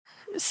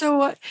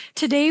So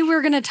today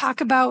we're going to talk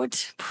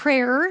about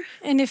prayer.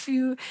 And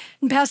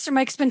Pastor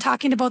Mike's been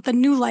talking about the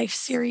New Life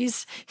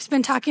series. He's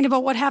been talking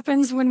about what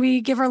happens when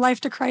we give our life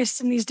to Christ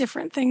and these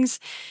different things.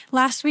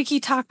 Last week he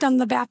talked on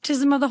the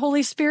baptism of the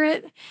Holy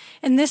Spirit.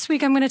 And this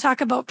week I'm going to talk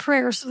about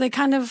prayer. So they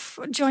kind of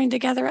join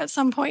together at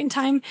some point in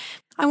time.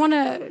 I want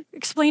to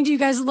explain to you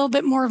guys a little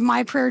bit more of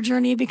my prayer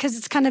journey because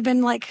it's kind of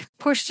been like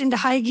pushed into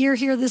high gear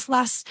here this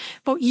last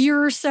about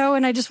year or so.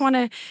 And I just want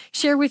to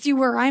share with you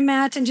where I'm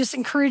at and just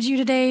encourage you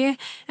today.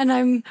 And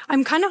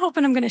I'm kind of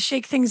hoping I'm going to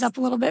shake things up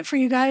a little bit for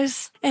you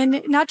guys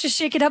and not just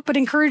shake it up, but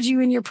encourage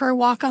you in your prayer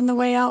walk on the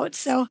way out.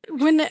 So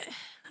when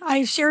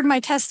I shared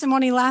my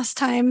testimony last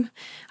time,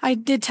 I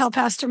did tell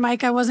Pastor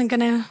Mike I wasn't going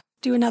to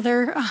do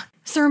another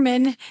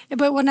sermon.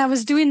 But when I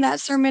was doing that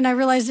sermon, I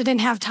realized I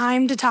didn't have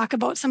time to talk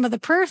about some of the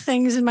prayer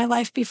things in my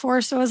life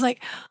before. So I was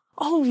like,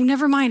 oh,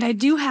 never mind. I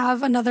do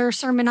have another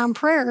sermon on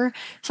prayer.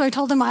 So I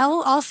told him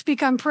I'll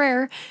speak on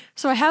prayer.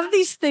 So I have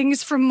these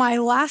things from my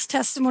last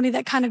testimony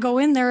that kind of go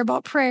in there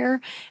about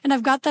prayer. And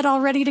I've got that all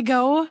ready to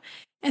go.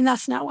 And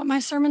that's not what my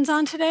sermon's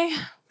on today.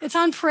 It's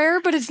on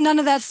prayer, but it's none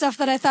of that stuff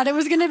that I thought it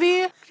was going to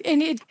be.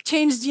 And it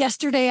changed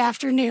yesterday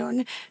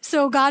afternoon.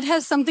 So God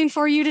has something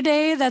for you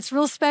today that's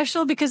real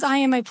special because I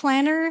am a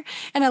planner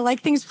and I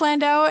like things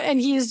planned out. And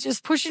he is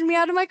just pushing me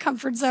out of my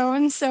comfort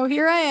zone. So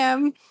here I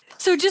am.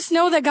 So just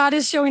know that God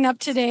is showing up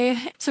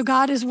today. So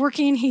God is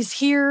working. He's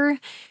here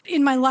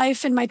in my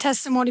life. And my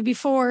testimony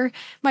before,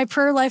 my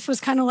prayer life was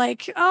kind of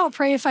like, oh, I'll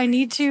pray if I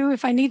need to.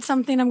 If I need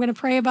something, I'm going to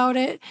pray about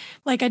it.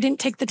 Like I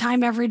didn't take the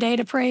time every day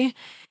to pray.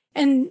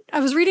 And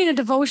I was reading a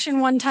devotion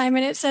one time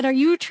and it said, are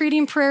you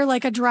treating prayer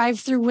like a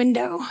drive-through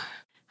window?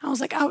 I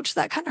was like, ouch,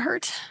 that kind of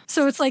hurt.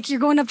 So it's like you're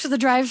going up to the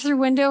drive-through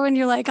window and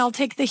you're like, I'll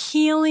take the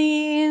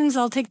healings,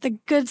 I'll take the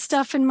good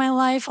stuff in my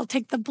life, I'll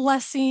take the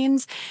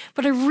blessings,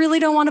 but I really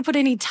don't want to put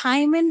any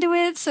time into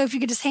it. So if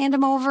you could just hand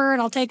them over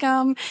and I'll take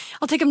them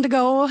to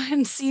go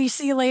and see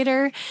you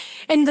later.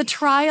 And the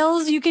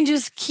trials, you can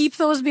just keep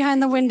those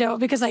behind the window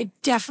because I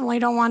definitely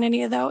don't want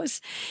any of those.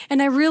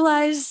 And I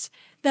realized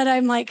that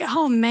I'm like,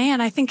 oh man,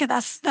 I think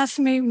that's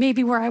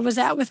maybe where I was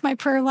at with my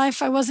prayer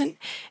life. I wasn't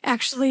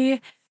actually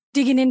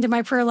digging into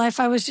my prayer life.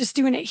 I was just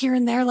doing it here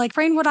and there, like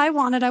praying what I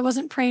wanted. I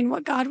wasn't praying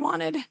what God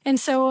wanted. And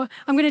so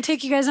I'm going to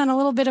take you guys on a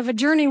little bit of a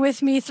journey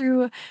with me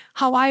through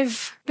how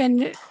I've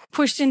been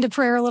pushed into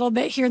prayer a little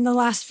bit here in the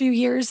last few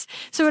years.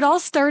 So it all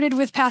started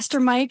with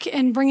Pastor Mike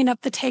and bringing up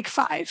the Take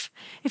 5.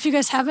 If you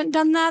guys haven't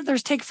done that,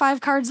 there's Take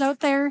 5 cards out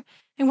there.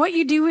 And what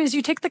you do is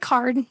you take the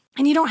card,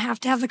 and you don't have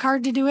to have the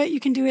card to do it. You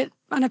can do it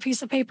on a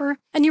piece of paper,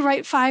 and you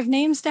write 5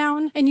 names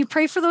down, and you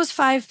pray for those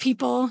 5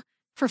 people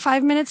for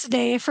 5 minutes a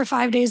day for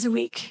 5 days a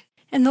week.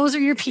 And those are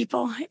your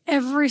people.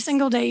 Every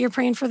single day you're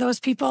praying for those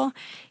people.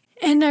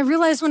 And I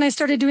realized when I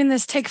started doing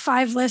this Take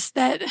 5 list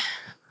that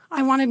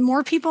I wanted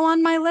more people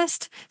on my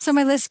list. So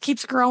my list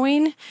keeps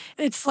growing.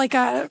 It's like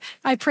I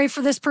pray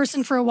for this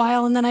person for a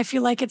while, and then I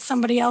feel like it's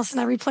somebody else, and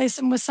I replace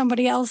them with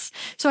somebody else.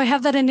 So I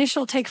have that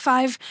initial Take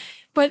 5.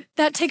 But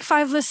that Take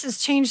 5 list has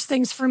changed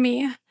things for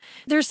me.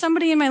 There's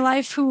somebody in my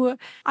life who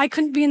I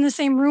couldn't be in the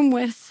same room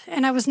with,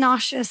 and I was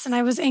nauseous and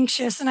I was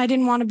anxious and I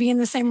didn't want to be in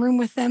the same room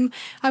with them.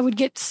 I would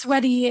get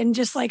sweaty and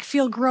just like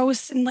feel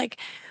gross and like,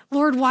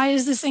 Lord, why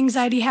is this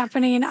anxiety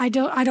happening? I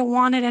don't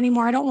want it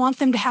anymore. I don't want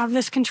them to have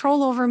this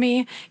control over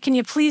me. Can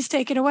you please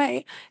take it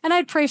away? And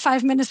I'd pray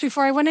 5 minutes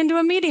before I went into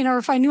a meeting, or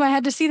if I knew I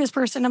had to see this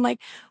person, I'm like,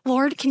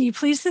 Lord, can you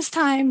please this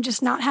time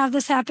just not have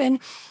this happen?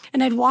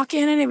 And I'd walk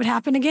in and it would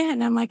happen again.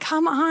 And I'm like,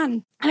 come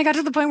on. And I got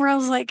to the point where I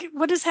was like,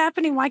 what is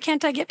happening? Why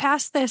can't I get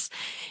past this?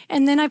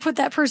 And then I put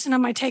that person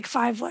on my Take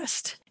 5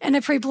 list. And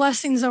I pray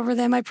blessings over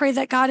them. I pray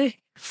that God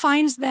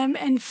finds them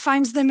and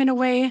finds them in a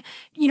way,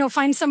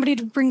 finds somebody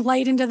to bring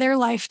light into their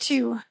life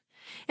too.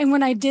 And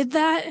when I did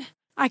that,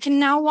 I can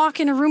now walk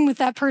in a room with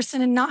that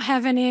person and not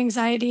have any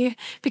anxiety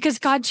because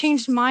God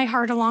changed my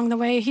heart along the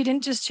way. He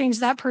didn't just change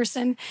that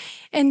person.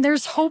 And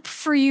there's hope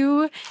for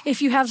you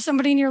if you have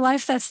somebody in your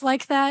life that's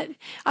like that.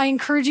 I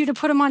encourage you to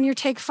put them on your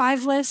Take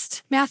 5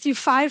 list. Matthew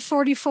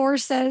 5:44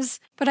 says,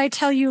 but I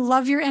tell you,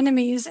 love your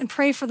enemies and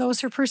pray for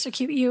those who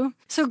persecute you.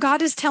 So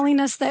God is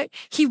telling us that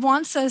he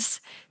wants us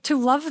to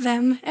love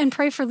them and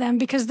pray for them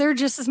because they're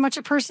just as much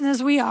a person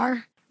as we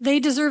are. They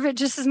deserve it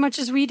just as much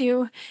as we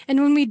do.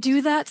 And when we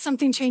do that,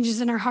 something changes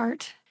in our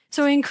heart.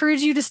 So I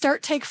encourage you to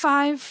start Take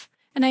 5.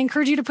 And I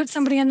encourage you to put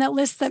somebody on that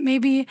list that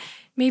maybe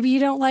you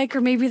don't like,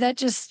 or maybe that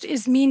just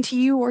is mean to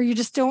you, or you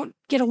just don't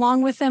get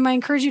along with them. I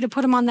encourage you to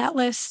put them on that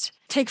list.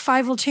 Take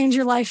 5 will change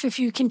your life if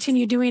you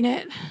continue doing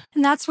it.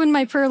 And that's when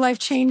my prayer life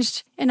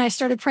changed. And I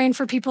started praying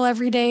for people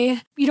every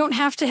day. You don't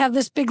have to have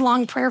this big,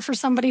 long prayer for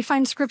somebody.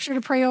 Find scripture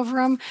to pray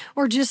over them,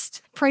 or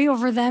just pray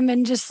over them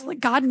and just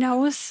God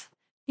knows.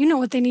 You know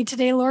what they need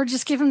today, Lord.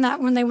 Just give them that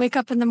when they wake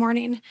up in the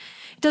morning.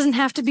 It doesn't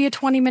have to be a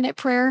 20-minute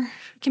prayer.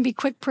 It can be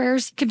quick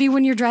prayers. It could be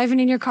when you're driving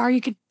in your car. You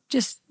could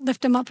just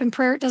lift them up in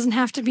prayer. It doesn't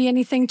have to be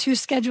anything too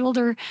scheduled,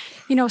 or,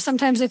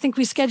 sometimes I think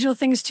we schedule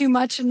things too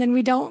much and then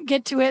we don't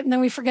get to it and then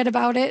we forget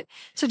about it.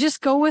 So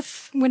just go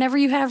with whenever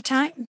you have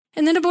time.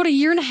 And then about a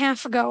year and a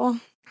half ago,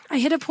 I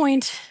hit a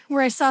point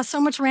where I saw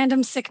so much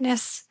random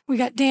sickness. We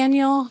got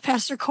Daniel,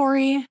 Pastor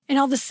Corey, and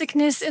all the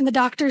sickness and the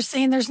doctors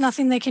saying there's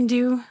nothing they can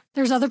do.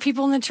 There's other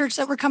people in the church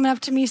that were coming up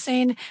to me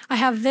saying, I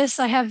have this,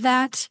 I have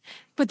that.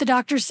 But the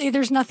doctors say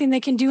there's nothing they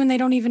can do and they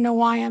don't even know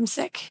why I'm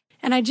sick.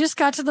 And I just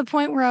got to the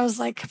point where I was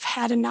like, I've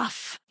had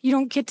enough. You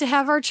don't get to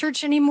have our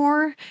church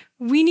anymore.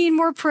 We need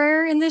more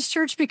prayer in this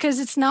church because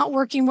it's not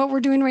working. What we're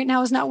doing right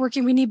now is not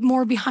working. We need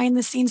more behind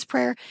the scenes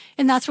prayer.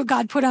 And that's what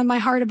God put on my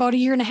heart about a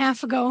year and a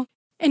half ago.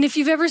 And if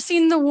you've ever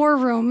seen The War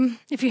Room,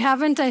 if you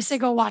haven't, I say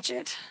go watch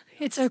it.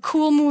 It's a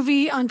cool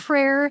movie on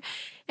prayer.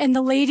 And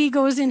the lady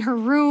goes in her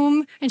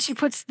room and she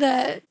puts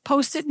the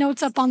Post-it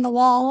notes up on the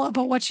wall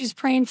about what she's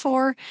praying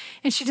for.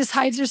 And she just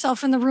hides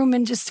herself in the room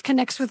and just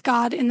connects with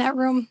God in that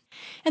room.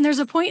 And there's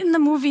a point in the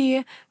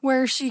movie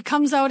where she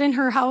comes out in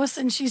her house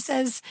and she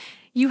says,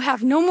 you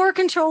have no more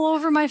control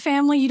over my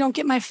family. You don't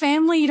get my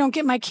family. You don't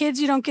get my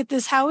kids. You don't get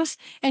this house.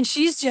 And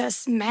she's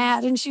just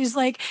mad. And she's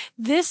like,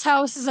 this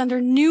house is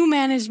under new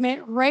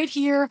management right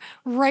here,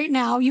 right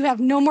now. You have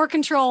no more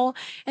control.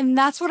 And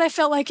that's what I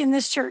felt like in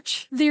this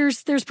church.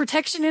 There's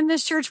protection in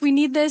this church. We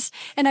need this.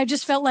 And I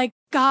just felt like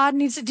God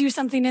needs to do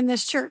something in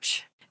this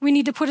church. We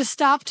need to put a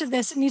stop to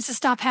this. It needs to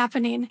stop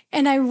happening.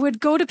 And I would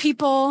go to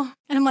people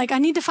and I'm like, I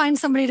need to find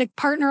somebody to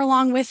partner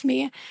along with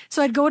me.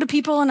 So I'd go to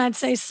people and I'd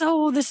say,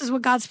 so this is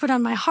what God's put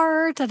on my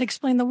heart. I'd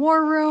explain the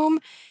war room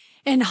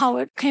and how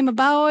it came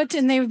about.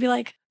 And they would be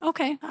like,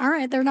 okay, all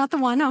right, they're not the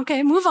one.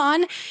 Okay, move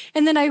on.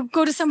 And then I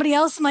go to somebody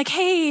else. I'm like,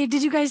 hey,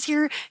 did you guys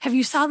hear? Have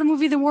you saw the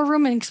movie The War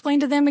Room? And explain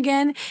to them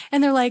again.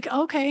 And they're like,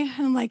 okay.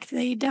 And I'm like,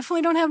 they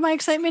definitely don't have my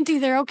excitement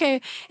either. Okay,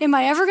 am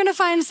I ever going to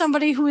find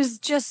somebody who is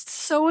just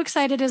so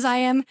excited as I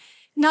am?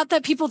 Not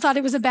that people thought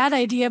it was a bad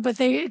idea, but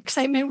the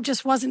excitement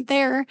just wasn't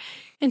there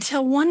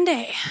until one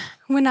day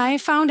when I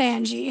found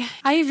Angie.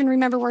 I even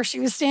remember where she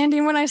was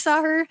standing when I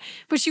saw her,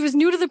 but she was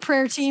new to the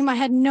prayer team. I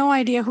had no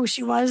idea who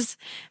she was.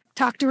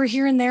 Talked to her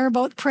here and there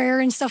about prayer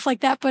and stuff like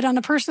that. But on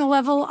a personal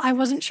level, I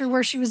wasn't sure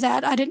where she was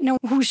at. I didn't know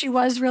who she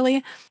was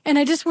really. And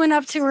I just went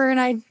up to her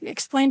and I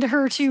explained to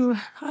her too,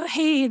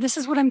 hey, this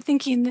is what I'm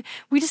thinking.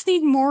 We just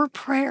need more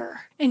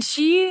prayer. And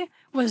she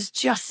was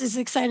just as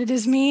excited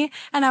as me.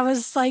 And I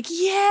was like,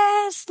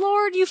 yes,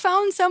 Lord, you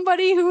found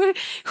somebody who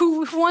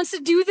wants to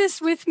do this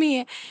with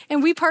me.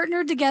 And we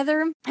partnered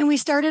together and we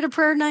started a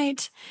prayer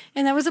night.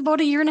 And that was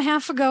about a year and a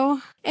half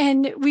ago.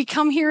 And we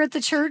come here at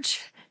the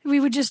church. We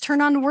would just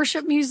turn on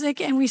worship music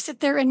and we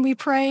sit there and we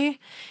pray.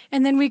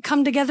 And then we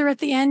come together at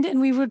the end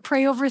and we would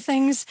pray over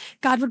things.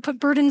 God would put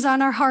burdens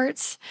on our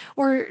hearts.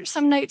 Or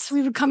some nights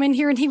we would come in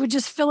here and he would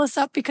just fill us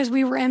up because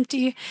we were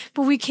empty.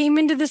 But we came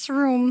into this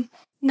room,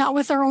 not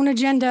with our own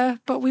agenda,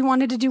 but we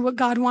wanted to do what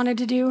God wanted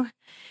to do.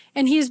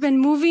 And he's been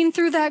moving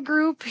through that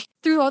group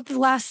throughout the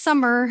last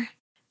summer.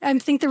 I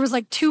think there was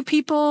like 2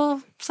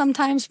 people,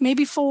 sometimes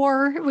maybe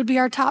 4 would be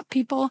our top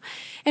people.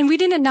 And we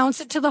didn't announce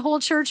it to the whole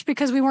church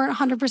because we weren't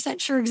 100%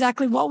 sure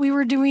exactly what we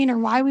were doing or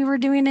why we were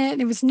doing it.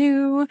 It was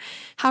new.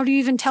 How do you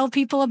even tell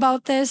people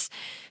about this?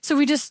 So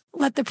we just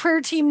let the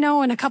prayer team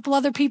know and a couple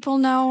other people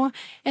know.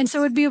 And so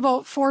it'd be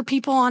about 4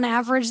 people on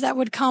average that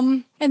would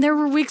come. And there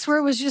were weeks where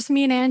it was just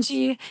me and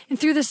Angie. And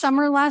through the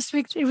summer last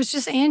week, it was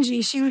just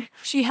Angie.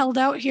 She held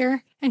out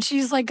here. And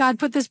she's like, God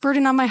put this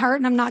burden on my heart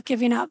and I'm not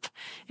giving up.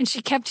 And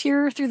she kept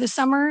here through the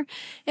summer.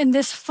 And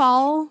this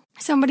fall,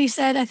 somebody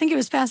said, I think it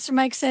was Pastor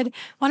Mike said,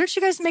 why don't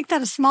you guys make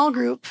that a small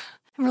group?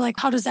 And we're like,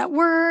 how does that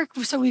work?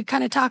 So we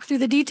kind of talked through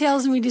the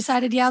details and we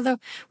decided,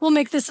 we'll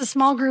make this a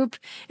small group.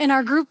 And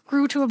our group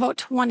grew to about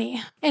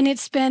 20. And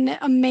it's been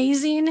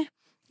amazing.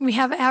 We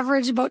have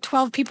average about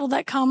 12 people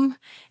that come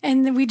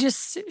and we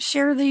just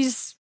share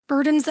these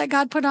burdens that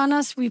God put on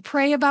us. We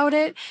pray about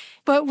it,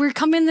 but we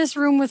come in this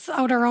room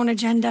without our own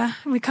agenda.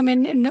 We come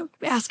in and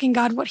asking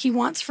God what he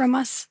wants from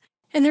us.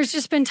 And there's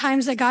just been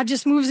times that God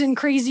just moves in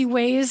crazy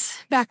ways.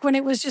 Back when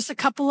it was just a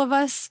couple of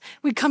us,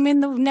 we'd come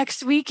in the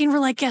next week and we're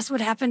like, guess what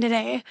happened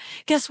today?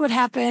 Guess what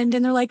happened?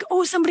 And they're like,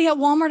 oh, somebody at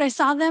Walmart, I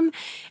saw them.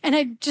 And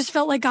I just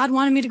felt like God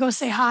wanted me to go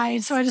say hi.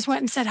 And so I just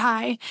went and said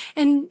hi.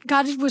 And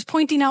God was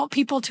pointing out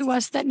people to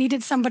us that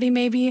needed somebody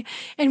maybe.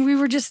 And we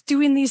were just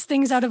doing these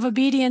things out of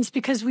obedience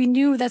because we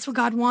knew that's what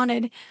God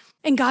wanted.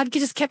 And God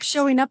just kept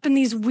showing up in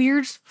these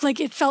weird, like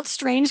it felt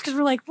strange because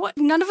we're like, what?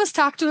 None of us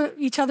talked to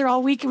each other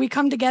all week and we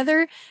come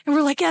together and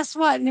we're like, guess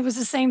what? And it was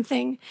the same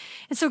thing.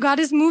 And so God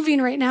is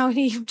moving right now and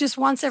he just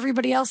wants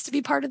everybody else to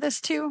be part of this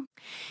too.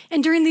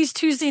 And during these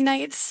Tuesday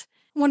nights,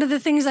 one of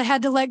the things I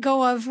had to let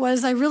go of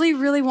was I really,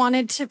 really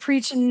wanted to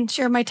preach and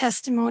share my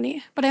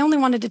testimony, but I only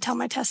wanted to tell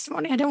my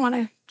testimony. I didn't want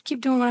to keep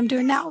doing what I'm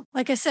doing now.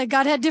 Like I said,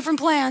 God had different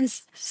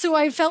plans. So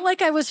I felt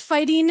like I was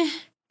fighting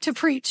to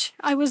preach.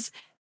 I was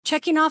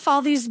checking off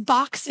all these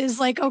boxes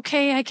like,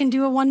 okay, I can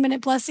do a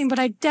 1-minute blessing, but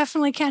I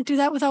definitely can't do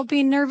that without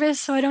being nervous.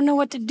 So I don't know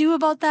what to do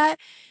about that.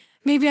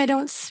 Maybe I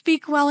don't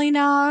speak well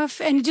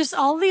enough, and just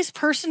all these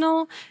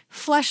personal,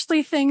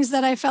 fleshly things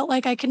that I felt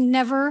like I could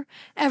never,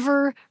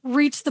 ever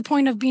reach the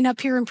point of being up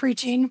here and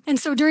preaching. And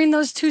so during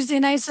those Tuesday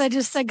nights, I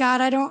just said,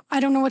 God, I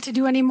don't know what to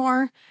do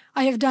anymore.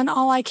 I have done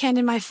all I can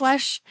in my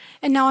flesh,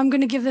 and now I'm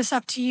going to give this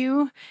up to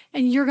you,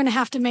 and you're going to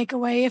have to make a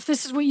way. If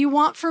this is what you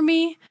want for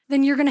me,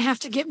 then you're going to have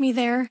to get me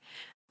there.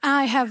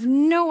 I have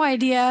no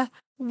idea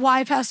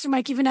why Pastor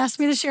Mike even asked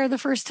me to share the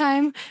first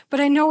time, but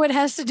I know it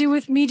has to do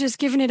with me just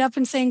giving it up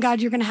and saying, God,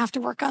 you're going to have to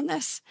work on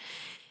this.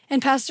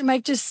 And Pastor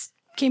Mike just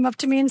came up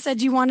to me and said,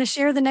 do you want to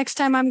share the next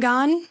time I'm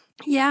gone?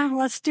 Yeah,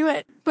 let's do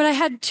it. But I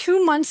had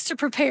 2 months to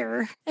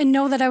prepare and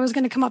know that I was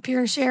going to come up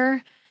here and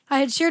share. I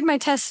had shared my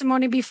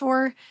testimony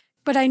before,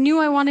 but I knew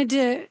I wanted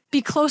to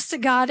be close to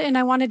God, and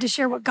I wanted to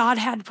share what God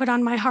had put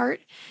on my heart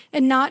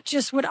and not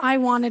just what I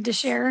wanted to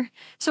share.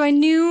 So I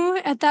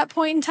knew at that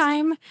point in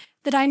time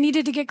that I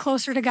needed to get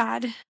closer to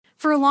God.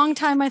 For a long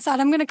time, I thought,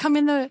 I'm going to come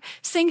in the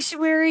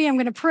sanctuary, I'm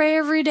going to pray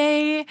every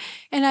day.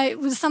 And it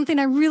was something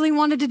I really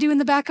wanted to do in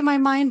the back of my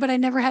mind, but I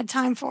never had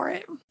time for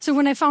it. So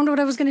when I found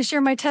out I was going to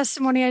share my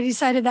testimony, I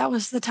decided that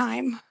was the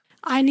time.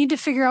 I need to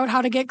figure out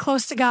how to get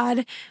close to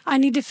God. I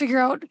need to figure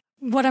out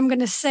what I'm going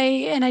to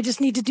say, and I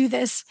just need to do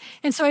this.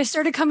 And so I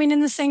started coming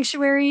in the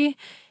sanctuary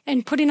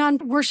and putting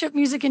on worship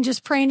music and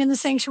just praying in the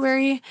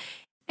sanctuary,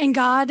 and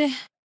God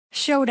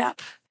showed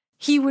up.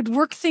 He would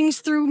work things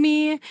through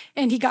me,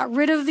 and he got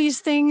rid of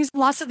these things,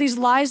 lots of these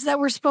lies that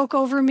were spoke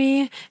over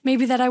me,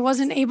 maybe that I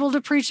wasn't able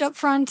to preach up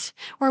front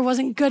or I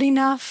wasn't good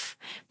enough,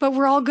 but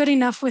we're all good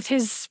enough with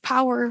his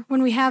power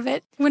when we have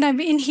it. When I'm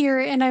in here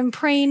and I'm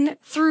praying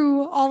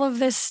through all of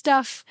this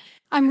stuff,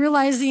 I'm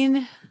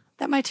realizing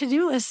that my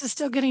to-do list is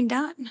still getting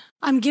done.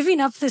 I'm giving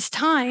up this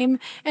time,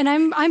 and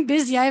I'm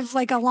busy. I have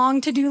like a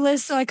long to-do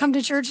list, so I come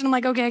to church and I'm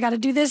like, okay, I got to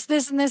do this,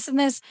 this, and this, and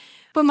this.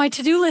 But my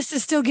to-do list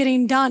is still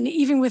getting done,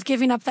 even with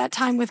giving up that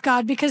time with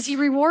God, because he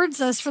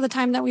rewards us for the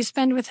time that we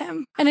spend with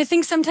him. And I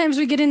think sometimes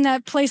we get in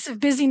that place of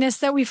busyness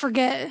that we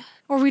forget,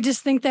 or we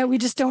just think that we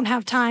just don't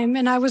have time.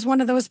 And I was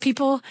one of those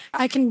people.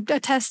 I can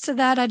attest to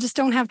that. I just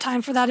don't have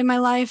time for that in my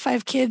life. I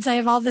have kids. I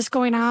have all this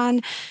going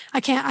on.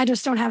 I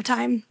just don't have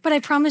time. But I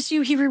promise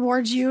you, he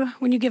rewards you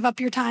when you give up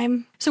your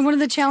time. So one of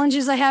the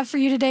challenges I have for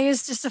you today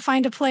is just to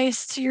find a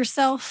place to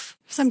yourself.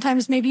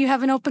 Sometimes maybe you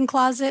have an open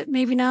closet,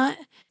 maybe not.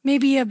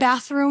 Maybe a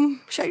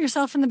bathroom, shut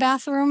yourself in the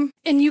bathroom.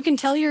 And you can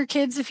tell your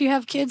kids, if you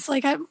have kids,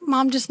 like,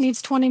 mom just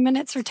needs 20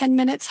 minutes or 10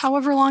 minutes,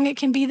 however long it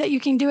can be that you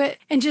can do it,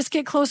 and just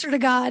get closer to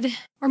God.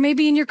 Or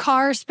maybe in your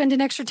car, spend an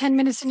extra 10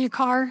 minutes in your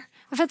car.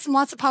 I've had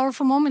lots of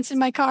powerful moments in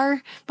my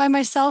car by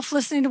myself,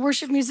 listening to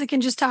worship music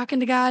and just talking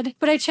to God.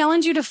 But I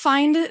challenge you to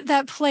find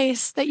that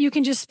place that you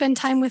can just spend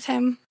time with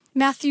him.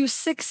 Matthew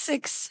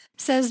 6:6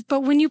 says,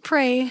 but when you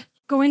pray,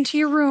 go into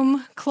your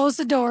room, close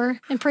the door,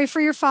 and pray for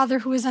your Father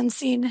who is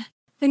unseen.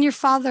 Then your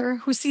Father,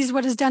 who sees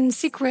what is done in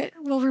secret,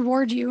 will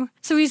reward you.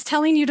 So he's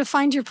telling you to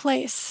find your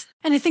place.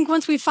 And I think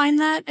once we find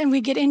that and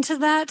we get into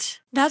that,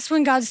 that's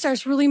when God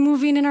starts really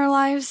moving in our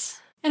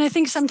lives. And I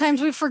think sometimes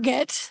we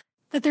forget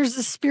that there's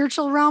a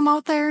spiritual realm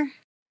out there,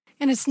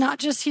 and it's not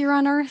just here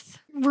on earth.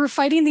 We're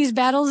fighting these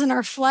battles in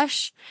our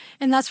flesh,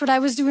 and that's what I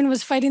was doing,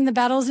 was fighting the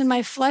battles in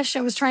my flesh.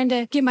 I was trying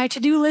to get my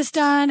to-do list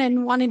done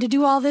and wanting to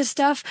do all this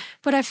stuff,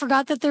 but I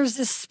forgot that there's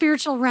this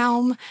spiritual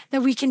realm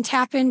that we can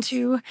tap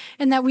into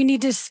and that we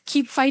need to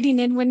keep fighting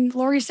in. When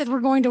Lori said we're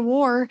going to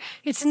war,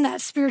 it's in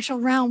that spiritual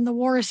realm. The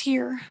war is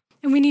here,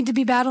 and we need to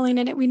be battling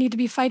in it. We need to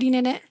be fighting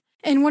in it.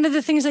 And one of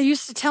the things I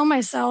used to tell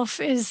myself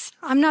is,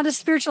 I'm not a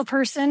spiritual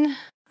person.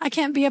 I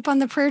can't be up on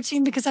the prayer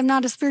team because I'm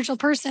not a spiritual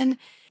person.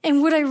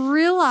 And what I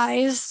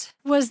realized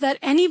was that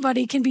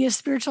anybody can be a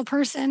spiritual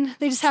person.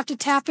 They just have to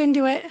tap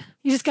into it.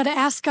 You just got to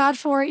ask God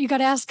for it. You got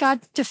to ask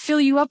God to fill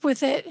you up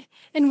with it.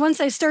 And once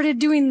I started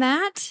doing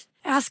that,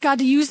 ask God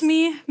to use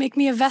me, make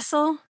me a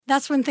vessel,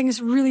 that's when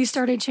things really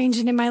started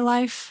changing in my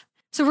life.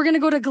 So we're going to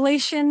go to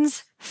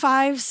Galatians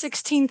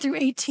 5:16 through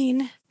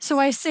 18. So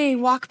I say,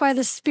 walk by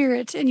the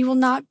Spirit, and you will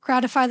not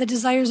gratify the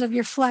desires of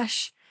your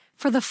flesh.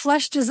 For the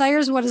flesh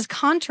desires what is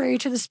contrary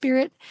to the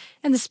Spirit,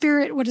 and the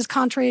Spirit what is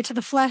contrary to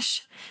the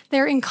flesh. They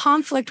are in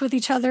conflict with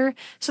each other,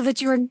 so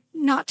that you are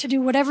not to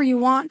do whatever you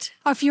want.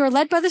 If you are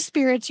led by the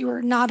Spirit, you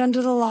are not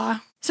under the law.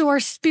 So our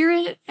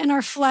spirit and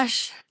our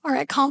flesh are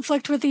at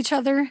conflict with each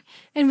other,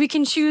 and we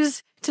can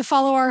choose to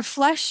follow our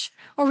flesh,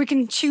 or we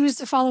can choose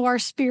to follow our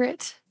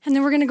spirit. And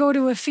then we're going to go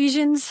to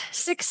Ephesians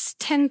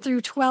 6:10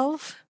 through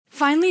 12.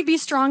 Finally, be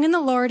strong in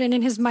the Lord and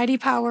in his mighty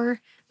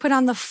power. Put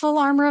on the full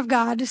armor of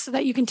God so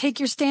that you can take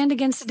your stand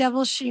against the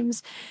devil's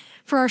schemes.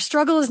 For our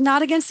struggle is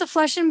not against the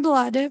flesh and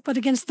blood, but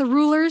against the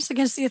rulers,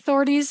 against the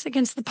authorities,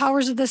 against the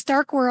powers of this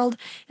dark world,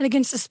 and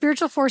against the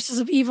spiritual forces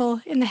of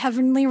evil in the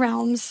heavenly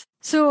realms.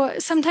 So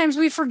sometimes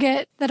we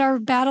forget that our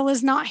battle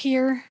is not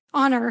here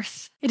on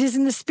earth. It is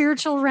in the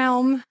spiritual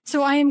realm.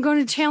 So I am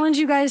going to challenge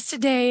you guys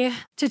today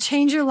to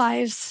change your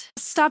lives.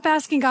 Stop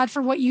asking God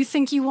for what you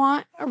think you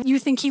want or you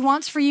think he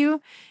wants for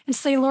you, and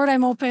say, Lord,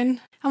 I'm open.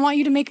 I want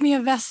you to make me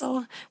a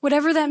vessel.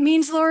 Whatever that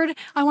means, Lord,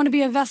 I want to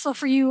be a vessel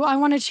for you. I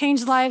want to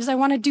change lives. I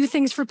want to do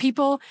things for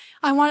people.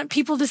 I want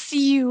people to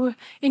see you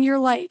in your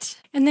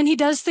light. And then he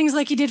does things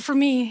like he did for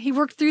me. He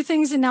worked through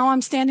things and now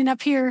I'm standing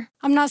up here.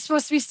 I'm not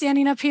supposed to be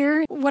standing up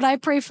here. What I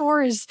pray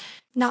for is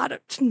not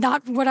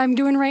what I'm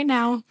doing right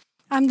now.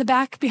 I'm the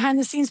back behind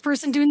the scenes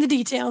person doing the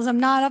details. I'm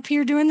not up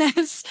here doing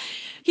this.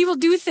 He will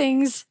do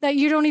things that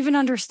you don't even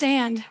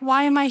understand.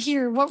 Why am I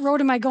here? What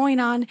road am I going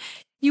on?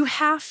 You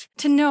have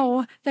to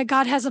know that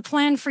God has a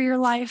plan for your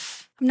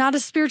life. I'm not a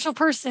spiritual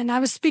person. I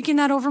was speaking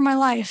that over my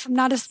life. I'm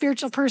not a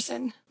spiritual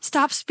person.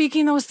 Stop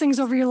speaking those things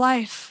over your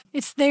life.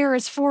 It's there.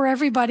 It's for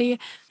everybody.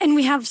 And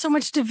we have so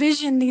much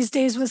division these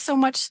days with so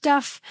much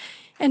stuff.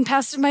 And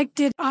Pastor Mike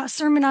did a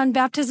sermon on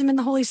baptism in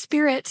the Holy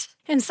Spirit.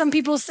 And some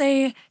people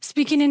say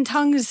speaking in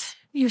tongues,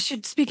 you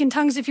should speak in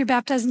tongues if you're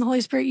baptized in the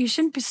Holy Spirit. You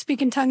shouldn't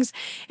speak in tongues.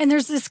 And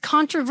there's this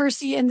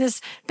controversy and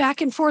this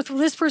back and forth. Well,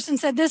 this person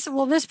said this.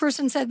 Well, this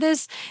person said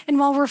this. And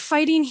while we're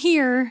fighting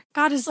here,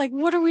 God is like,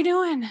 what are we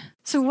doing?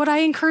 So what I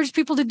encourage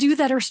people to do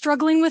that are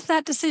struggling with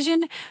that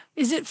decision,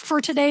 is it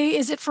for today?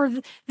 Is it for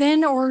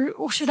then?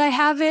 Or should I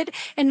have it?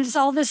 And it's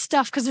all this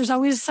stuff because there's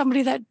always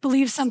somebody that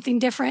believes something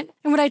different.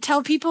 And what I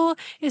tell people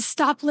is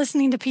stop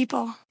listening to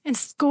people and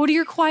go to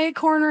your quiet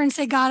corner and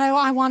say, God,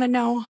 I want to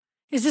know.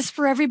 Is this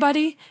for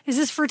everybody? Is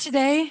this for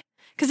today?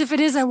 Because if it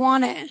is, I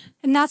want it.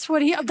 And that's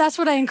what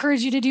I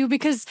encourage you to do,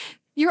 because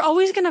you're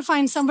always going to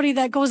find somebody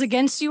that goes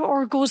against you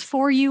or goes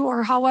for you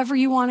or however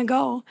you want to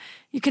go.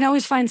 You can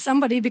always find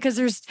somebody because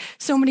there's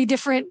so many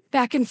different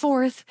back and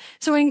forth.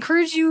 So I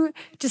encourage you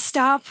to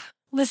stop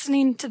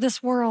listening to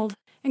this world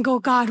and go,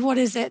 God, what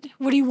is it?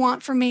 What do you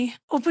want from me?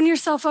 Open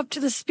yourself up to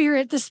the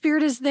Spirit. The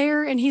Spirit is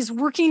there and he's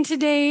working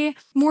today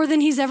more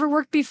than he's ever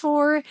worked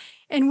before.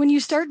 And when you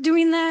start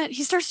doing that,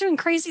 he starts doing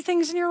crazy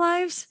things in your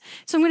lives.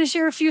 So I'm going to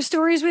share a few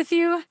stories with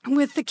you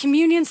with the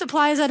communion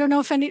supplies. I don't know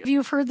if any of you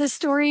have heard this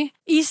story.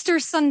 Easter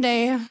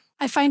Sunday,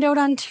 I find out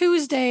on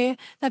Tuesday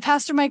that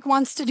Pastor Mike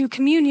wants to do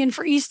communion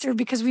for Easter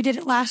because we did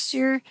it last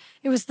year.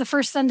 It was the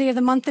first Sunday of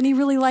the month and he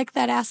really liked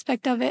that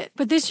aspect of it.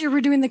 But this year we're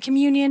doing the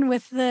communion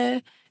with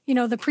the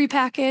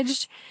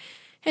prepackaged.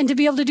 And to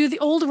be able to do the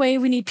old way,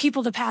 we need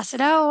people to pass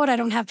it out. I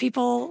don't have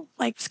people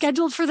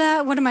scheduled for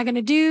that. What am I going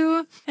to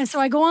do? And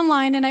so I go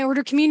online and I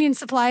order communion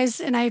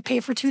supplies and I pay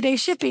for 2-day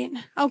shipping.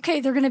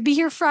 Okay, they're going to be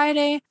here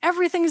Friday.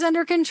 Everything's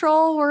under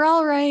control. We're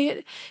all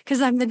right.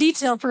 Because I'm the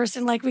detail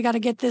person. We got to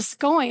get this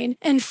going.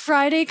 And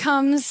Friday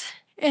comes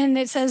and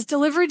it says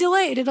delivery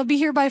delayed. It'll be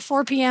here by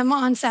 4 p.m.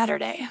 on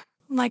Saturday.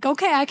 I'm like,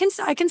 okay, I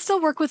can still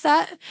work with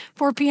that.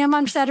 4 p.m.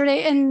 on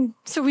Saturday. And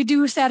so we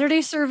do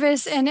Saturday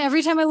service. And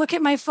every time I look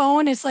at my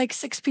phone, it's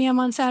 6 p.m.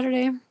 on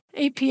Saturday,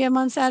 8 p.m.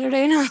 on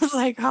Saturday. And I was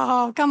like,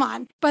 oh, come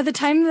on. By the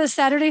time the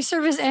Saturday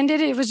service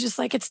ended, it was just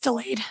it's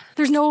delayed.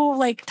 There's no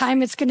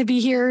time it's going to be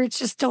here. It's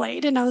just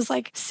delayed. And I was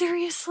like,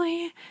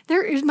 seriously?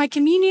 There is my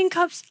communion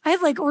cups. I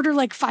had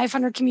ordered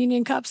 500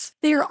 communion cups.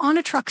 They are on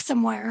a truck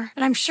somewhere.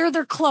 And I'm sure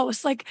they're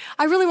close.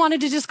 I really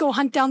wanted to just go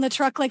hunt down the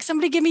truck.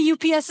 Somebody give me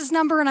UPS's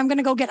number and I'm going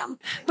to go get them.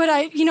 But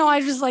I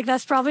was like,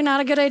 that's probably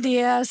not a good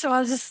idea. So I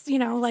was just,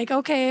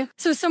 okay.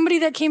 So somebody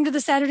that came to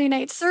the Saturday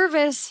night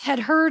service had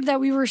heard that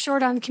we were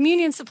short on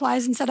communion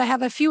supplies and said, I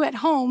have a few at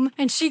home.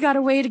 And she got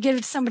away to give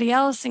it to somebody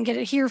else and get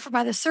it here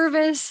by the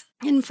service.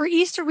 And for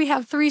Easter, we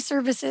have 3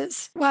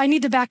 services. Well, I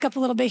need to back up a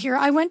little bit here.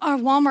 I went to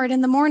Walmart in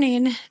the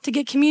morning to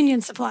get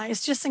communion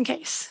supplies, just in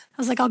case.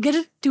 I was like, I'll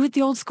do it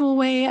the old school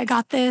way. I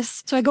got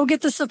this. So I go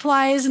get the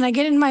supplies and I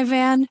get in my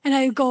van and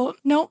I go,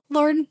 no,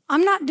 Lord,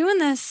 I'm not doing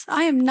this.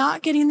 I am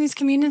not getting these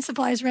communion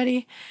supplies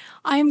ready.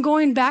 I am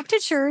going back to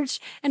church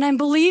and I'm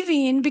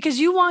believing, because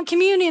you want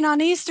communion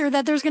on Easter,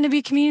 that there's going to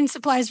be communion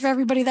supplies for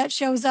everybody that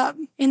shows up.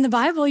 In the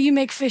Bible, you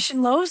make fish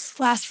and loaves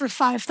last for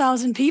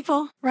 5,000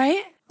 people,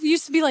 right? It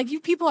used to be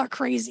you people are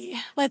crazy.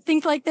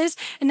 Think like this.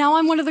 And now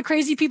I'm one of the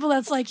crazy people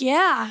that's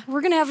yeah,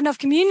 we're going to have enough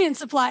communion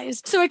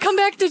supplies. So I come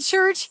back to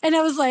church and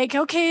I was like,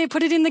 okay,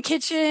 put it in the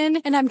kitchen.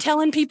 And I'm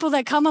telling people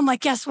that come, I'm like,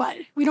 guess what?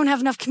 We don't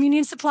have enough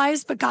communion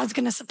supplies, but God's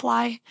going to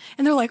supply.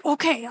 And they're like,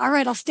 okay, all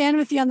right, I'll stand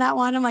with you on that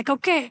one. I'm like,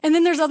 okay. And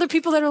then there's other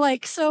people that are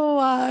like,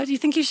 so do you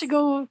think you should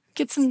go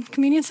get some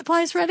communion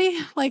supplies ready?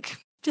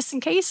 Just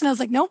in case. And I was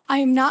like, nope, I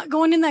am not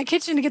going in that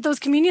kitchen to get those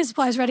communion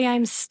supplies ready. I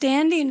am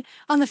standing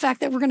on the fact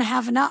that we're going to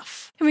have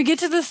enough. And we get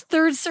to the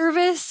 3rd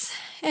service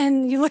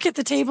and you look at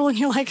the table and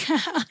you're like,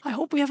 I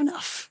hope we have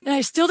enough. And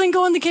I still didn't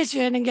go in the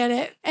kitchen and get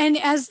it. And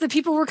as the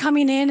people were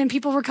coming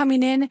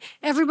in,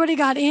 everybody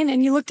got in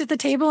and you looked at the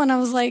table and I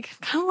was like,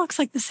 kind of looks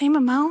like the same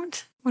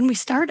amount when we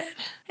started.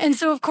 And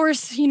so, of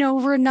course,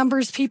 we're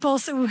numbers people.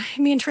 So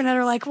me and Trinette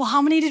are like, well,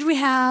 how many did we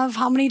have?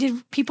 How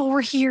many people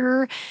were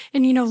here?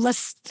 And,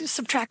 let's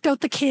subtract out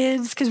the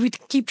kids because we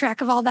keep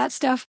track of all that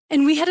stuff.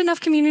 And we had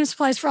enough communion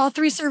supplies for all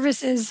 3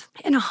 services.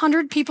 And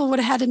 100 people would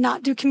have had to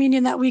not do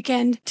communion that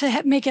weekend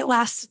to make it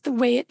last the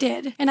way it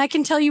did. And I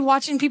can tell you,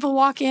 watching people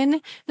walk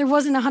in, there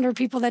wasn't 100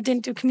 people that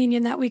didn't do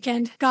communion that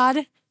weekend.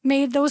 God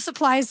made those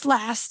supplies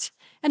last.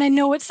 And I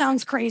know it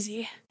sounds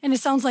crazy. And it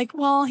sounds like,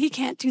 well, he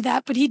can't do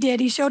that, but he did.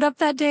 He showed up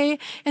that day,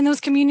 and those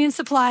communion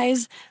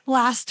supplies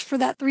last for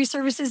that 3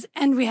 services,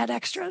 and we had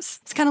extras.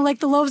 It's kind of like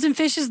the loaves and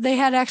fishes, they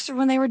had extra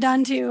when they were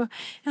done too.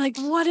 And like,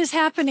 what is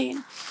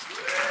happening?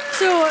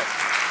 So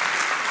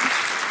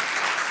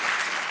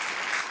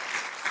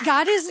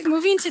God is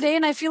moving today,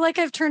 and I feel like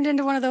I've turned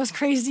into one of those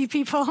crazy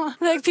people.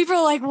 Like, people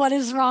are like, what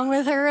is wrong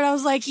with her? And I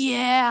was like,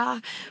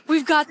 yeah,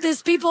 we've got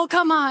this, people,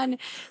 come on.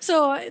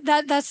 So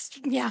that's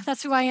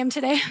who I am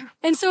today.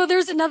 And so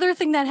there's another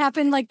thing that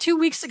happened like 2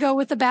 weeks ago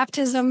with the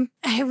baptism.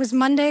 It was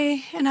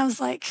Monday, and I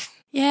was like,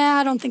 yeah,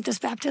 I don't think this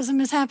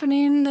baptism is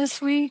happening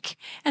this week.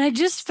 And I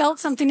just felt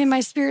something in my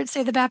spirit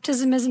say the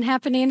baptism isn't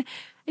happening.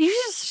 You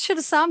just should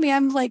have saw me.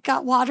 I'm like,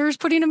 got waters,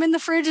 putting them in the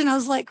fridge, and I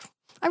was like,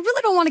 I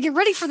really don't want to get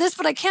ready for this,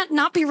 but I can't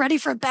not be ready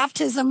for a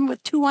baptism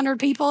with 200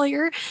 people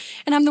here.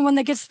 And I'm the one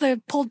that gets the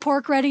pulled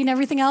pork ready and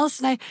everything else.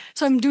 And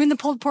so I'm doing the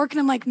pulled pork, and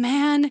I'm like,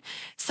 man,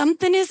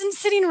 something isn't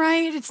sitting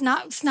right. It's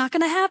not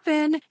going to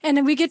happen. And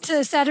then we get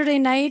to Saturday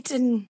night,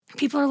 and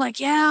people are like,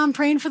 yeah, I'm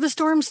praying for the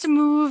storms to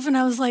move. And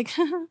I was like,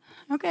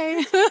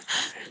 okay.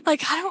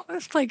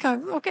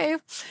 Okay.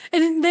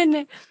 And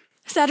then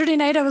Saturday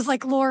night, I was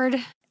like,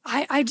 Lord,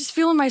 I just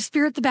feel in my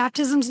spirit the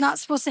baptism's not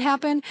supposed to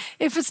happen.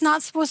 If it's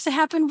not supposed to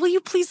happen, will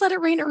you please let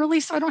it rain early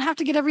so I don't have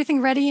to get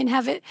everything ready and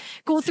have it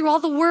go through all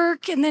the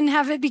work and then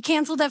have it be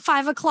canceled at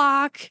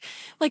 5:00?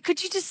 Like,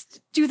 could you just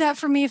do that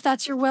for me if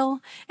that's your will?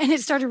 And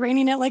it started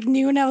raining at like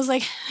noon. I was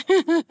like,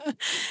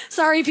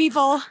 sorry,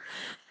 people.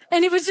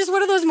 And it was just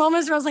one of those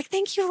moments where I was like,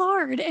 thank you,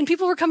 Lord. And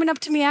people were coming up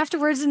to me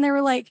afterwards, and they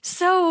were like,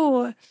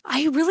 so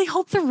I really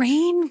hope the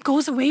rain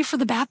goes away for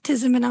the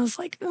baptism. And I was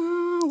like,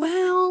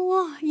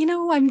 well,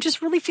 I'm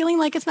just really feeling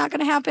like it's not going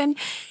to happen.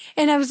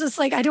 And I was just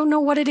like, I don't know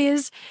what it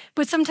is.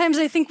 But sometimes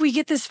I think we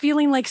get this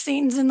feeling like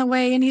Satan's in the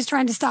way and he's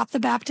trying to stop the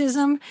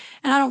baptism.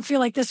 And I don't feel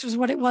like this was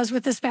what it was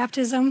with this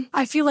baptism.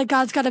 I feel like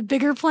God's got a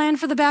bigger plan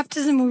for the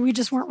baptism, and we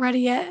just weren't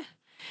ready yet.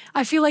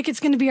 I feel like it's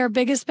going to be our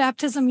biggest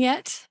baptism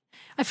yet.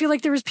 I feel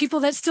like there was people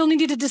that still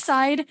needed to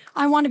decide,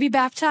 I want to be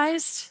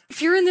baptized.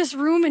 If you're in this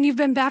room and you've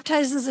been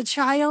baptized as a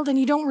child and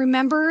you don't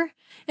remember,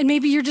 and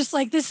maybe you're just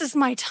like, this is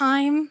my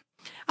time,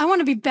 I want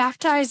to be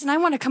baptized and I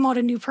want to come out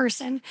a new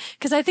person,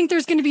 because I think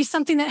there's going to be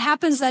something that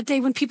happens that day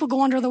when people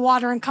go under the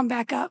water and come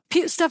back up.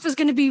 Stuff is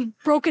going to be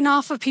broken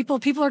off of people.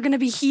 People are going to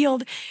be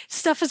healed.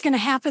 Stuff is going to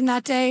happen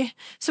that day.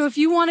 So if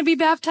you want to be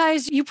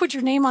baptized, you put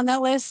your name on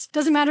that list.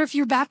 Doesn't matter if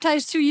you were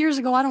baptized 2 years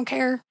ago. I don't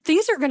care.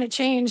 Things are going to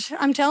change.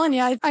 I'm telling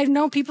you, I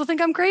know people think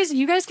I'm crazy.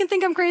 You guys can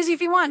think I'm crazy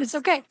if you want. It's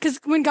okay. Because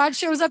when God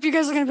shows up, you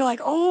guys are going to be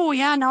like, oh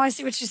yeah, now I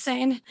see what she's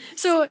saying.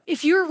 So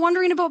if you're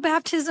wondering about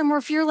baptism, or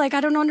if you're like,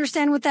 I don't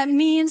understand what that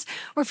means,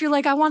 or if you're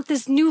like, I want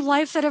this new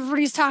life that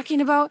everybody's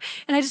talking about,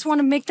 and I just want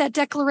to make that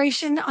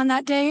declaration on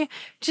that day,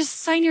 just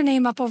sign your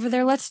name up over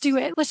there. Let's do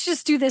it. Let's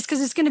just do this,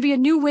 because it's going to be a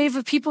new wave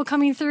of people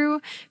coming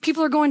through.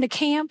 People are going to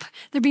camp.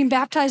 They're being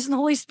baptized in the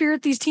Holy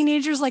Spirit, these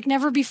teenagers, like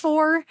never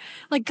before.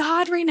 Like,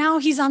 God right now,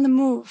 he's on the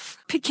move.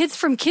 Kids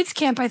from kids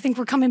camp, I think,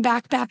 were coming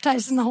back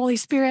baptized in the Holy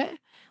Spirit.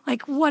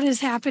 Like, what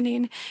is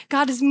happening?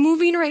 God is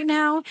moving right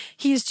now.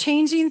 He is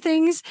changing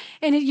things,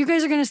 and you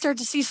guys are going to start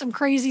to see some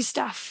crazy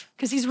stuff,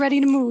 because he's ready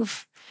to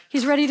move.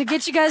 He's ready to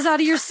get you guys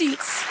out of your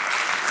seats.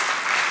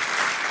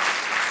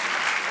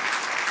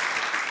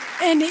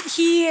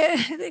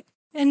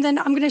 And then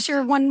I'm going to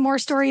share one more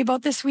story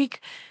about this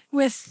week,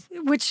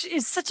 which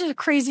is such a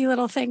crazy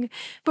little thing.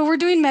 But we're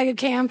doing mega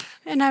camp,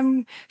 and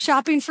I'm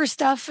shopping for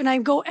stuff, and I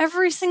go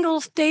every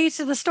single day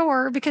to the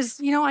store because,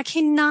 I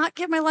cannot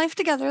get my life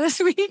together this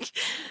week.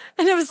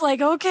 And I was like,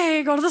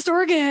 okay, go to the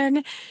store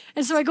again.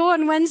 And so I go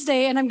on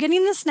Wednesday, and I'm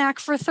getting the snack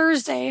for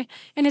Thursday,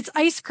 and it's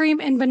ice cream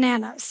and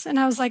bananas. And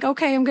I was like,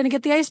 okay, I'm going to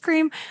get the ice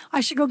cream.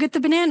 I should go get the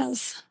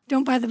bananas.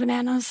 Don't buy the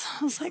bananas.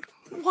 I was like,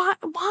 why,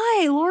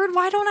 Lord?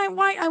 Why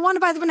I want to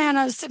buy the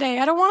bananas today.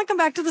 I don't want to come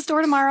back to the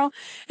store tomorrow.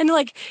 And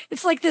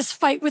it's like this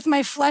fight with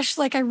my flesh.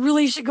 Like, I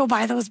really should go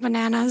buy those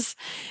bananas.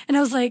 And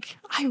I was like,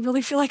 I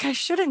really feel like I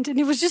shouldn't. And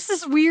it was just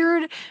this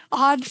weird,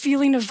 odd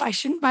feeling of I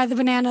shouldn't buy the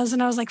bananas.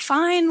 And I was like,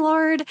 fine,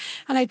 Lord.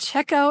 And I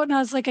check out, and I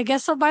was like, I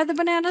guess I'll buy the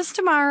bananas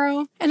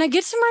tomorrow. And I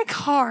get to my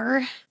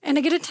car, and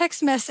I get a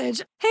text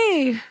message.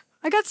 Hey,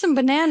 I got some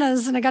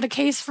bananas and I got a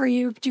case for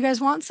you. Do you guys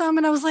want some?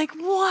 And I was like,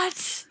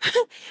 what?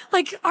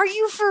 Like, are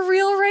you for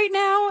real right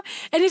now?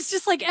 And it's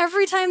just like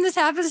every time this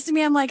happens to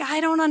me, I'm like,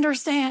 I don't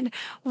understand.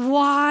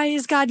 Why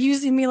is God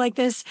using me like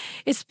this?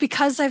 It's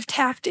because I've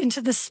tapped into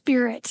the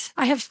Spirit.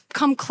 I have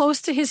come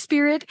close to his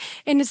Spirit,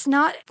 and it's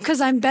not because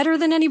I'm better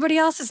than anybody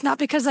else. It's not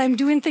because I'm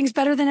doing things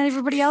better than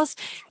everybody else.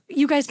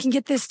 You guys can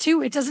get this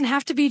too. It doesn't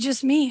have to be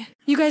just me.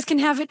 You guys can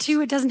have it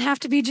too. It doesn't have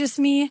to be just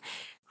me.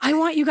 I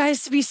want you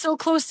guys to be so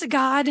close to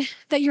God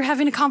that you're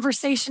having a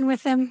conversation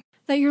with him.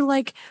 that you're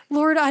like,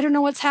 Lord, I don't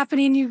know what's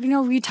happening. You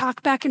know, we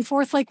talk back and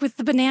forth like with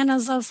the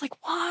bananas. I was like,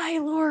 why,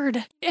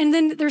 Lord? And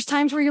then there's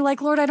times where you're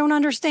like, Lord, I don't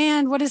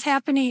understand what is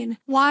happening.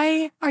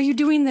 Why are you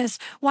doing this?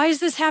 Why is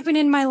this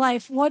happening in my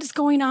life? What is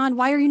going on?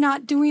 Why are you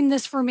not doing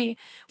this for me?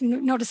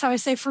 Notice how I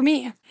say for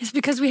me. It's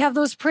because we have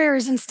those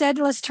prayers. Instead,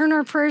 let's turn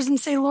our prayers and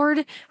say,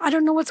 Lord, I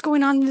don't know what's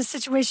going on in this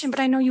situation, but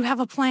I know you have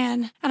a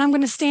plan. And I'm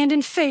going to stand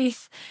in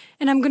faith.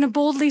 And I'm going to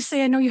boldly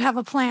say, I know you have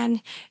a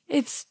plan.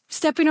 It's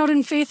stepping out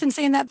in faith and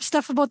saying that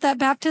stuff about that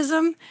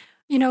baptism.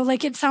 You know,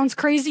 like it sounds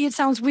crazy, it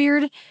sounds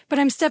weird, but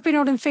I'm stepping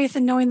out in faith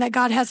and knowing that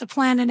God has a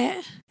plan in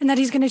it and that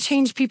he's going to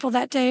change people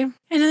that day. And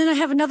then I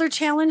have another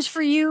challenge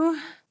for you.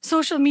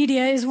 Social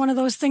media is one of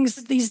those things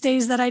these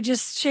days that I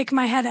just shake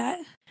my head at.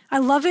 I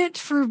love it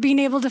for being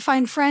able to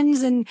find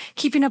friends and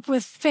keeping up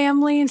with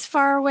family and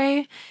far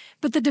away.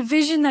 But the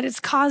division that it's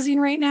causing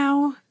right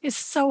now is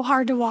so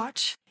hard to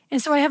watch.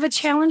 And so I have a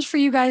challenge for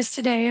you guys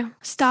today.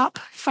 Stop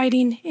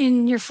fighting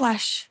in your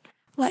flesh.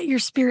 Let your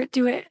spirit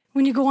do it.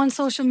 When you go on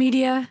social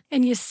media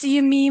and you see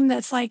a meme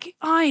that's like,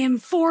 I am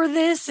for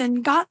this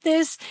and got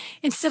this,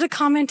 instead of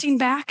commenting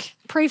back,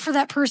 pray for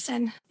that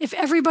person. If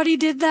everybody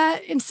did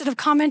that, instead of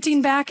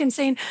commenting back and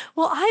saying,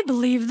 well, I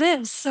believe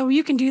this, so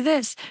you can do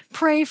this,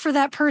 pray for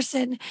that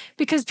person.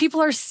 Because people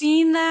are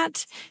seeing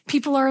that.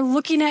 People are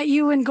looking at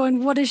you and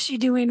going, what is she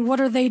doing? What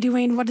are they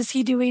doing? What is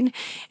he doing?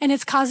 And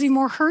it's causing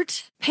more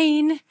hurt,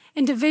 pain,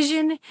 and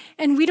division.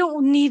 And we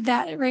don't need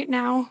that right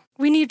now.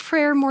 We need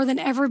prayer more than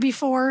ever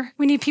before.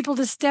 We need people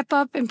to step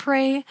up and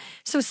pray.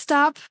 So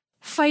stop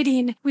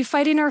fighting. We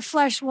fight in our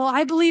flesh. Well,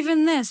 I believe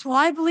in this. Well,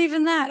 I believe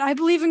in that. I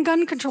believe in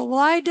gun control. Well,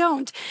 I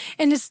don't.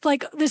 And it's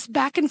like this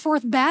back and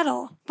forth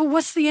battle. But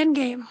what's the end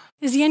game?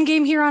 Is the end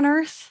game here on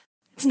earth?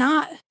 It's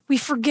not. We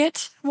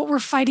forget what we're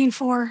fighting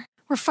for.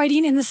 We're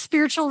fighting in the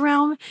spiritual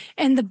realm,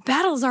 and the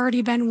battle's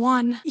already been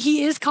won.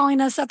 He is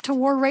calling us up to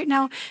war right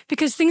now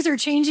because things are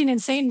changing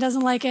and Satan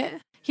doesn't like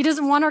it. He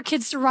doesn't want our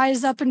kids to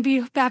rise up and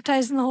be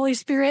baptized in the Holy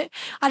Spirit.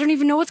 I don't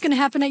even know what's going to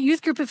happen at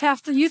youth group if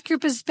half the youth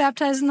group is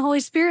baptized in the Holy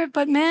Spirit,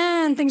 but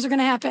man, things are going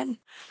to happen.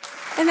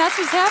 And that's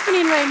what's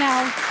happening right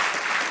now.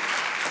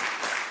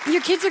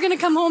 Your kids are going to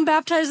come home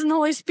baptized in the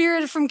Holy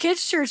Spirit from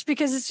kids' church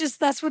because it's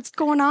just, that's what's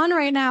going on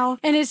right now.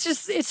 And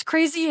it's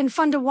crazy and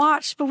fun to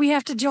watch, but we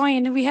have to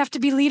join. We have to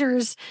be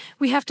leaders.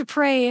 We have to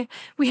pray.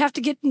 We have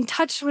to get in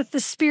touch with the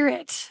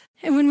Spirit.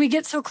 And when we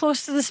get so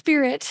close to the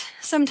Spirit,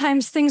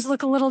 sometimes things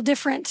look a little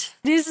different.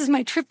 This is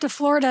my trip to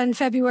Florida in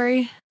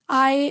February.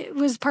 I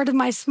was part of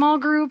my small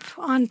group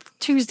on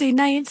Tuesday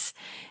nights,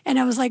 and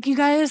I was like, you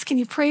guys, can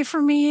you pray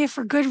for me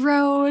for good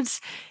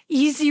roads,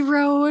 easy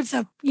roads?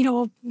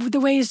 The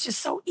way is just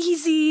so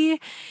easy.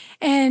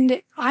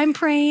 And I'm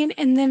praying,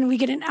 and then we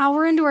get an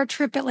hour into our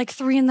trip at like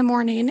 3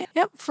 a.m.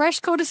 Yep, fresh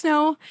coat of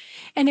snow.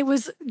 And it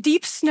was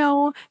deep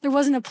snow. There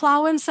wasn't a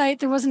plow in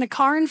sight. There wasn't a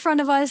car in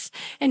front of us.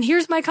 And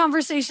here's my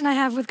conversation I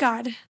have with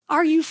God.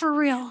 Are you for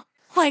real?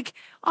 Like,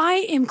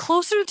 I am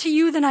closer to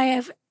you than I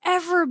have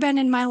ever been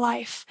in my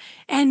life.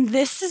 And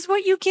this is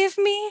what you give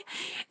me?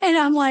 And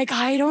I'm like,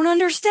 I don't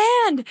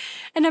understand.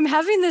 And I'm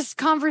having this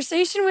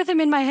conversation with him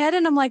in my head.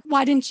 And I'm like,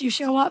 why didn't you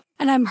show up?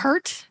 And I'm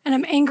hurt and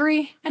I'm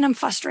angry and I'm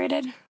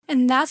frustrated.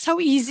 And that's how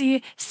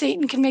easy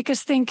Satan can make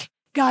us think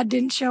God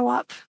didn't show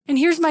up. And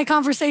here's my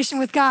conversation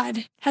with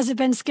God. Has it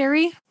been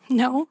scary?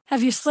 No.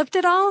 Have you slipped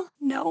at all?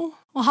 No.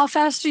 Well, how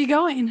fast are you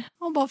going?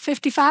 Oh, about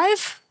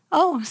 55.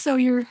 Oh, so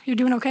you're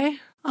doing okay?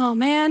 Oh,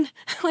 man.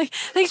 Like,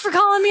 thanks for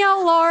calling me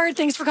out, Lord.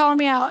 Thanks for calling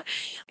me out.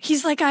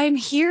 He's like, I am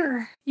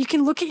here. You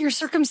can look at your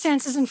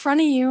circumstances in front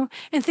of you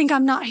and think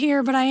I'm not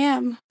here, but I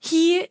am.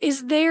 He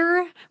is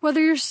there, whether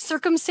your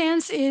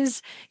circumstance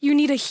is you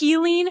need a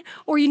healing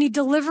or you need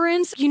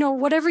deliverance,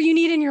 whatever you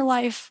need in your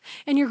life.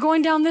 And you're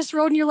going down this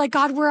road and you're like,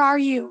 God, where are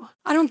you?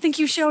 I don't think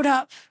you showed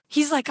up.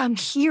 He's like, I'm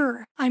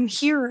here. I'm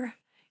here.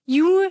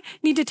 You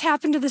need to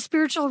tap into the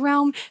spiritual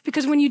realm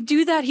because when you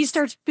do that, he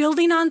starts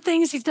building on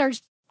things. He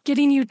starts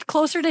getting you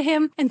closer to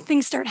him and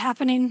things start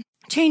happening.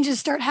 Changes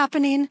start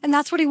happening. And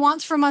that's what he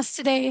wants from us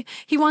today.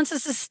 He wants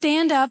us to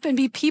stand up and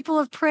be people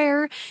of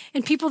prayer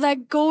and people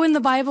that go in the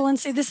Bible and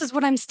say, this is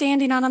what I'm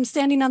standing on. I'm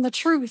standing on the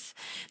truth.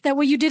 That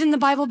what you did in the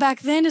Bible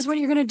back then is what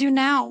you're going to do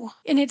now.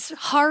 And it's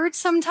hard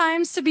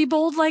sometimes to be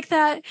bold like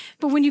that.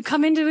 But when you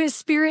come into his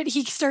Spirit,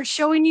 he starts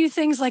showing you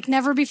things like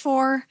never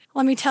before.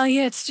 Let me tell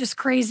you, it's just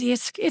crazy.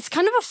 It's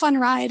kind of a fun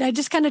ride. I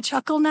just kind of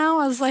chuckle now.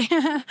 I was like,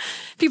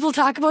 people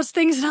talk about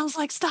things and I was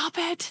like, stop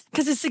it.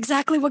 Because it's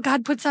exactly what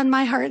God puts on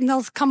my heart. And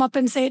they'll come up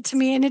and say it to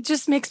me. And it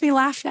just makes me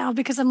laugh now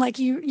because I'm like,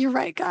 you're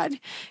right, God.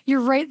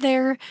 You're right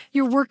there.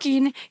 You're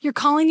working. You're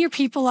calling your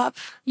people up.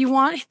 You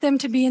want them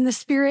to be in the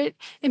Spirit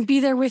and be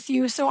there with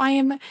you. So I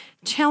am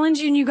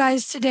challenging you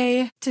guys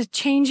today to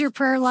change your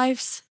prayer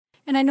lives.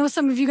 And I know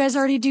some of you guys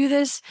already do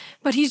this,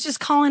 but he's just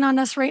calling on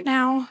us right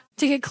now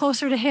to get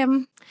closer to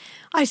him.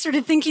 I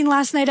started thinking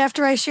last night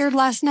after I shared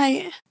last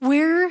night,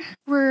 where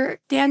were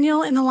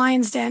Daniel in the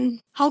lion's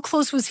den? How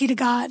close was he to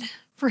God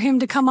for him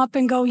to come up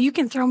and go, you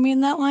can throw me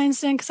in that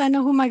lion's den because I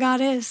know who my God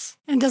is.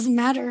 And it doesn't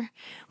matter.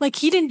 Like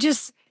he didn't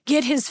just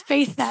get his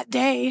faith that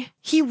day.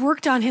 He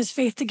worked on his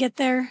faith to get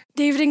there.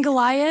 David and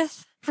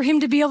Goliath, for him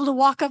to be able to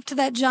walk up to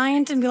that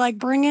giant and be like,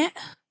 bring it,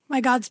 my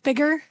God's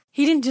bigger.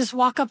 He didn't just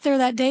walk up there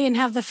that day and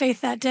have the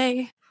faith that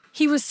day.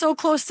 He was so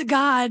close to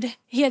God.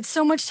 He had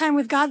so much time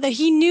with God that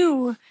he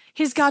knew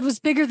his God was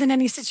bigger than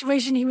any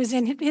situation he was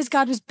in. His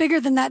God was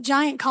bigger than that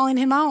giant calling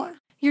him out.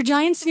 Your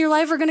giants in your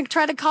life are going to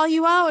try to call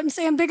you out and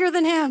say, I'm bigger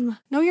than him.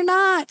 No, you're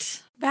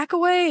not. Back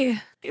away.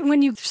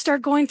 When you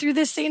start going through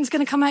this, Satan's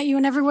going to come at you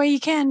in every way he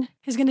can.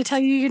 He's going to tell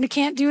you you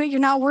can't do it.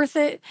 You're not worth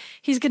it.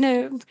 He's going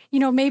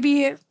to,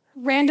 maybe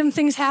random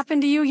things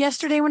happened to you.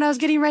 Yesterday when I was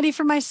getting ready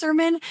for my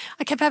sermon,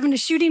 I kept having a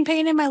shooting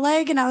pain in my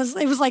leg, and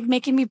it was like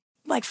making me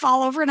like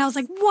fall over, and I was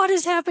like, what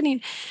is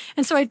happening?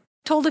 And so I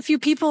told a few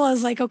people, I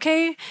was like,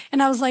 okay.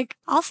 And I was like,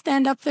 I'll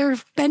stand up there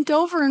bent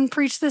over and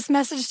preach this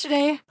message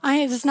today.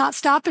 It's not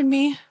stopping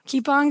me.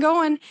 Keep on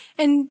going.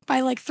 And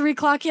by like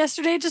 3:00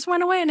 yesterday, it just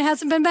went away and it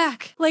hasn't been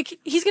back. Like,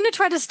 he's going to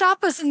try to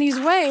stop us in these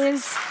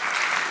ways.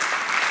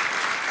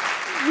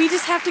 We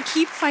just have to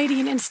keep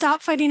fighting and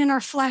stop fighting in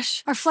our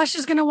flesh. Our flesh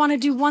is going to want to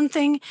do one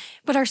thing,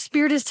 but our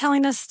spirit is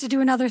telling us to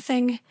do another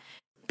thing.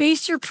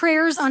 Base your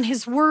prayers on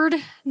his word,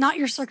 not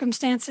your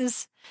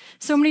circumstances.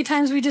 So many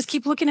times we just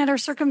keep looking at our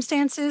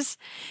circumstances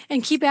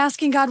and keep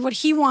asking God what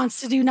he wants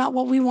to do, not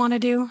what we want to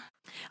do.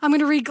 I'm going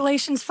to read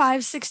Galatians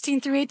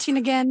 5:16-18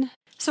 again.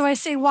 So I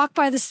say, walk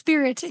by the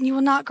Spirit, and you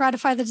will not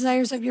gratify the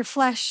desires of your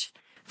flesh.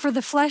 For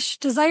the flesh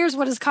desires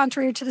what is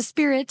contrary to the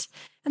Spirit,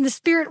 and the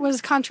Spirit what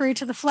is contrary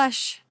to the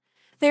flesh.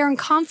 They are in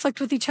conflict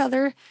with each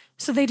other,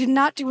 so they do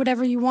not do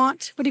whatever you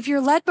want. But if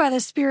you're led by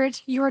the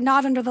Spirit, you are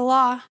not under the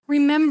law.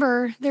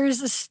 Remember, there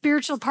is a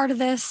spiritual part of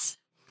this.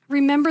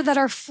 Remember that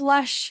our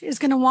flesh is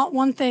going to want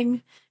one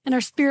thing and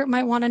our spirit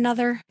might want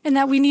another, and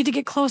that we need to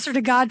get closer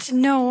to God to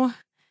know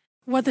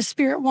what the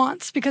Spirit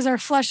wants, because our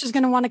flesh is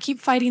going to want to keep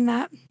fighting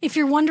that. If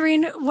you're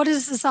wondering, what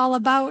is this all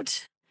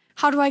about?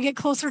 How do I get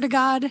closer to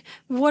God?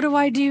 What do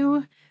I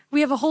do? We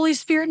have a Holy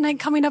Spirit night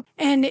coming up,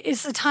 and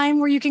it's a time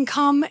where you can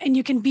come and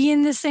you can be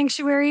in this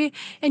sanctuary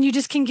and you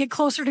just can get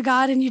closer to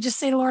God, and you just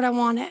say, Lord, I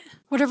want it.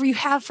 Whatever you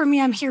have for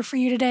me, I'm here for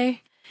you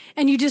today.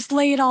 And you just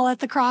lay it all at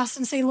the cross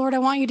and say, Lord, I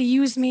want you to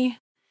use me.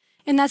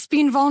 And that's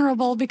being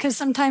vulnerable, because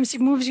sometimes he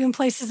moves you in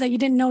places that you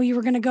didn't know you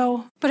were going to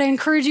go. But I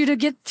encourage you to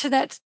get to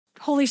that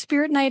Holy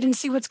Spirit night and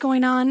see what's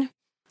going on.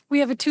 We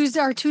have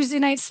our Tuesday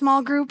night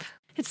small group.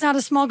 It's not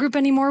a small group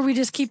anymore. We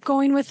just keep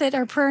going with it,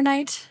 our prayer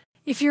night.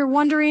 If you're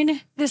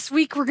wondering, this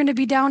week we're going to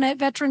be down at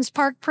Veterans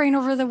Park praying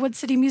over the Wood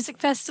City Music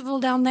Festival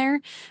down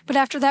there. But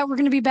after that, we're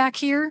going to be back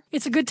here.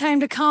 It's a good time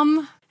to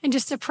come and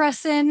just to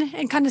press in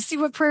and kind of see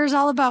what prayer is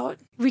all about.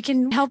 We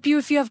can help you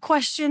if you have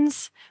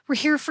questions. We're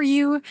here for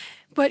you.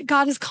 But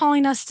God is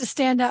calling us to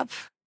stand up.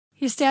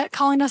 He's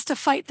calling us to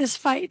fight this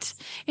fight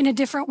in a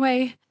different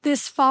way.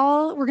 This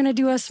fall, we're going to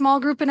do a small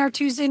group in our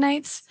Tuesday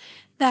nights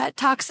that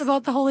talks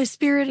about the Holy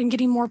Spirit and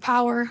getting more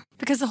power,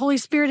 because the Holy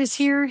Spirit is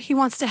here. He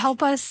wants to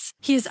help us.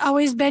 He has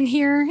always been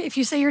here. If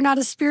you say you're not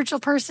a spiritual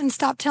person,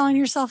 stop telling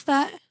yourself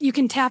that. You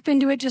can tap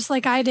into it just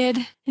like I did.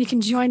 And you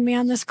can join me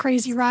on this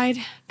crazy ride,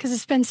 because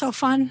it's been so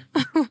fun.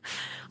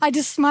 I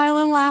just smile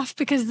and laugh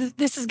because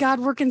this is God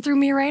working through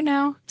me right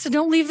now. So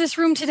don't leave this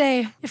room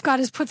today if God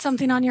has put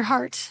something on your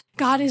heart.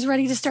 God is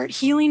ready to start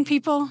healing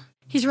people.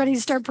 He's ready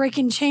to start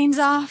breaking chains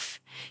off.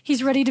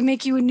 He's ready to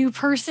make you a new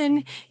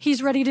person.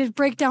 He's ready to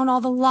break down all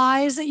the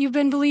lies that you've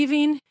been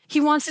believing. He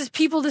wants his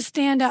people to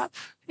stand up.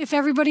 If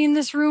everybody in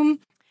this room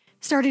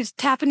started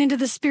tapping into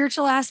the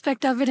spiritual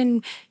aspect of it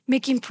and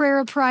making prayer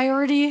a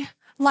priority,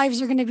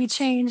 lives are going to be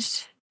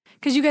changed,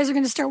 because you guys are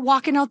going to start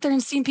walking out there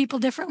and seeing people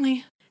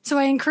differently. So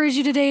I encourage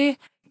you today,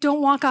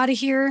 don't walk out of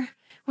here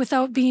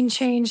without being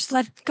changed.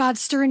 Let God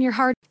stir in your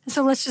heart.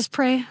 So let's just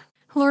pray.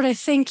 Lord, I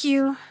thank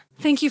you.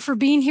 Thank you for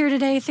being here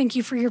today. Thank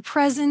you for your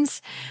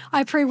presence.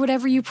 I pray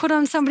whatever you put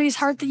on somebody's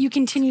heart, that you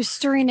continue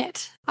stirring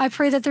it. I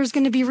pray that there's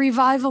going to be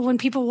revival when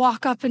people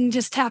walk up and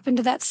just tap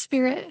into that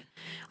Spirit.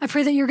 I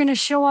pray that you're going to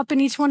show up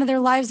in each one of their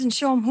lives and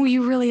show them who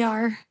you really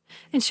are,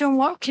 and show them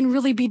what can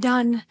really be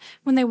done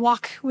when they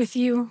walk with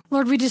you.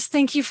 Lord, we just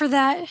thank you for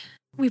that.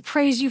 We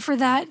praise you for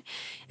that.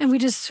 And we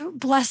just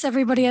bless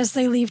everybody as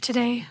they leave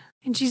today.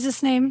 In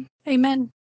Jesus' name, amen.